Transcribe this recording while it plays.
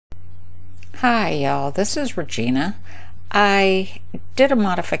Hi y'all, this is Regina. I did a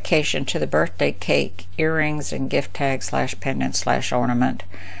modification to the birthday cake earrings and gift tag slash pendant slash ornament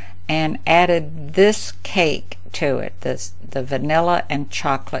and added this cake to it, the vanilla and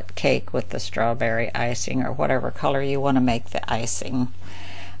chocolate cake with the strawberry icing or whatever color you want to make the icing.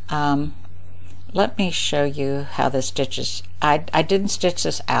 Let me show you how this stitches. I didn't stitch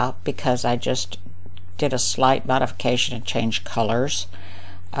this out because I just did a slight modification and changed colors.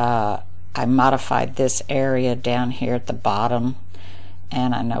 I modified this area down here at the bottom,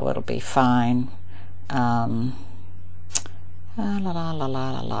 and I know it'll be fine. So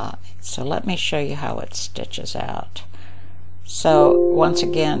let me show you how it stitches out. So once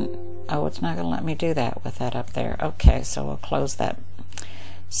again, oh, it's not going to let me do that with that up there. Okay, so we'll close that.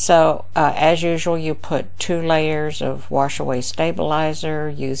 So as usual, you put 2 layers of wash away stabilizer,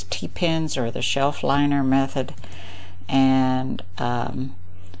 use T-pins or the shelf liner method, and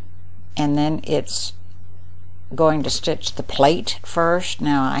then it's going to stitch the plate first.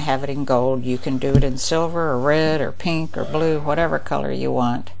 Now I have it in gold. You can do it in silver or red or pink or blue, whatever color you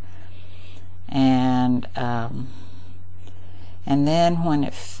want. And then when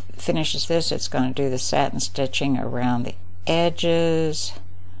it finishes this, it's going to do the satin stitching around the edges.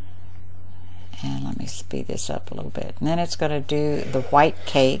 And let me speed this up a little bit. And then it's going to do the white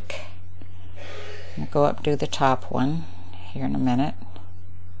cake. I'll go up and do the top one here in a minute.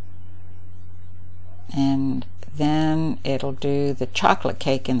 And then it'll do the chocolate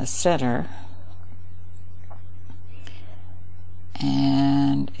cake in the center,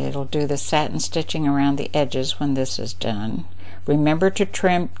 and it'll do the satin stitching around the edges when this is done. Remember to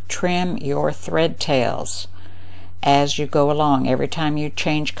trim your thread tails as you go along. Every time you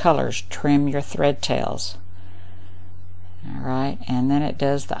change colors, trim your thread tails. Alright, and then it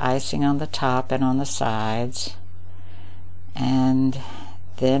does the icing on the top and on the sides, and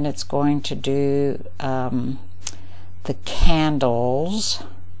then it's going to do the candles,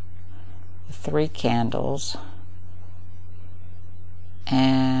 the 3 candles,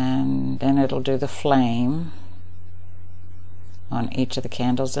 and then it'll do the flame on each of the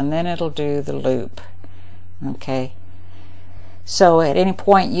candles, and then it'll do the loop. Okay, so at any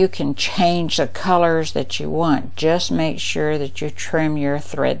point you can change the colors that you want. Just make sure that you trim your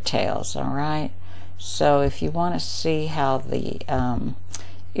thread tails. Alright, so if you want to see how the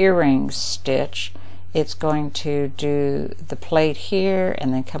earrings stitch, it's going to do the plate here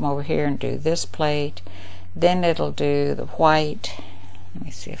and then come over here and do this plate. Then it'll do the white. Let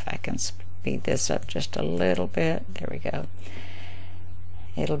me see if I can speed this up just a little bit. There we go.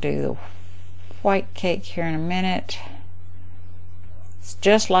 It'll do the white cake here in a minute. It's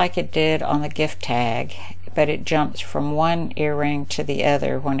just like it did on the gift tag, but it jumps from one earring to the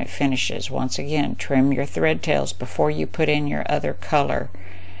other when it finishes. Once again, trim your thread tails before you put in your other color,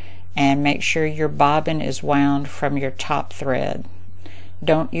 and make sure your bobbin is wound from your top thread.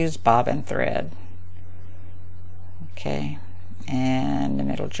 Don't use bobbin thread. Okay, and then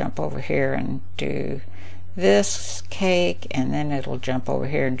it'll jump over here and do this cake, and then it'll jump over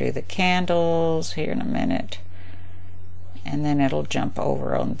here and do the candles here in a minute, and then it'll jump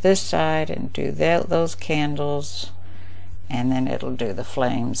over on this side and do those candles, and then it'll do the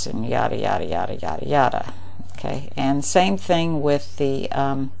flames, and yada yada yada yada yada. Okay, and same thing with the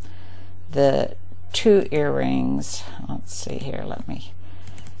 2 earrings. Let's see here,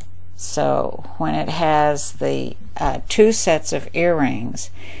 so when it has the 2 sets of earrings,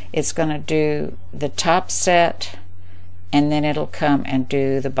 it's going to do the top set, and then it'll come and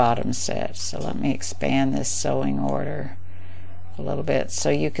do the bottom set. So let me expand this sewing order a little bit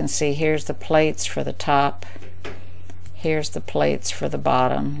so you can see. Here's the plates for the top, here's the plates for the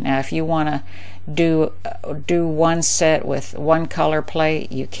bottom. Now if you want to do one set with one color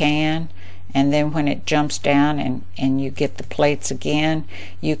plate, you can, and then when it jumps down and you get the plates again,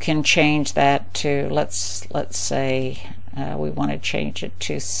 you can change that to, let's say we want to change it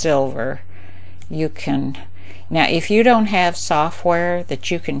to silver. You can, now if you don't have software that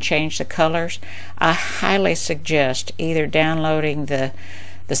you can change the colors, I highly suggest either downloading the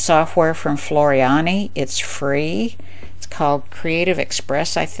software from Floriani. It's free. It's called Creative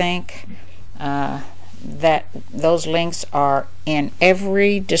Express, I think. Those links are in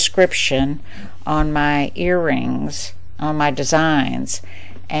every description on my earrings, on my designs,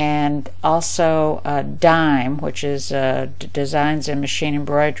 and also Dime, which is Designs in Machine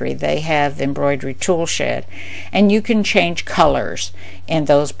Embroidery. They have the Embroidery Tool Shed, and you can change colors in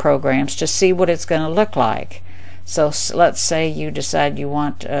those programs to see what it's going to look like. So let's say you decide you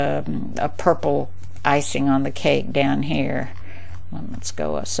want a purple icing on the cake down here. Let's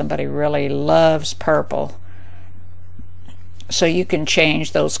go, somebody really loves purple. So you can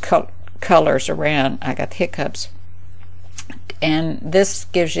change those colors around. I got the hiccups. And this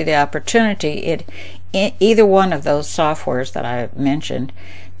gives you the opportunity, either one of those softwares that I mentioned,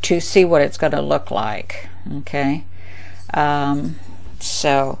 to see what it's going to look like. Okay,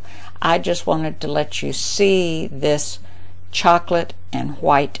 so I just wanted to let you see this chocolate and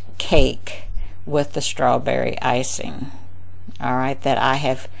white cake with the strawberry icing. All right, that I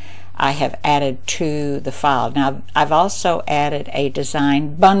have added to the file. Now I've also added a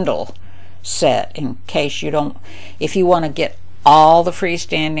design bundle set in case you don't, if you want to get all the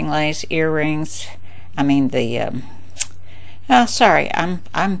freestanding lace earrings. I mean the oh, sorry,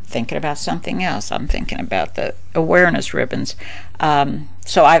 I'm thinking about something else. I'm thinking about the awareness ribbons.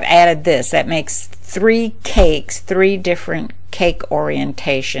 So I've added this. That makes 3 cakes, 3 different cake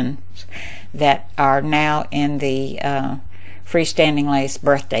orientations that are now in the freestanding lace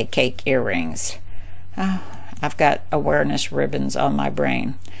birthday cake earrings. I've got awareness ribbons on my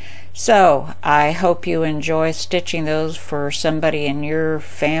brain. So I hope you enjoy stitching those for somebody in your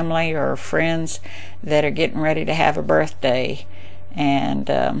family or friends that are getting ready to have a birthday. And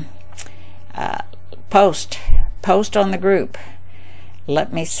post on the group.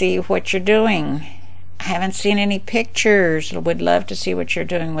 Let me see what you're doing. I haven't seen any pictures. Would love to see what you're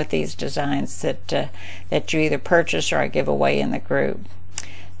doing with these designs that you either purchase or I give away in the group.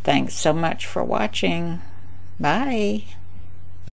 Thanks so much for watching. Bye.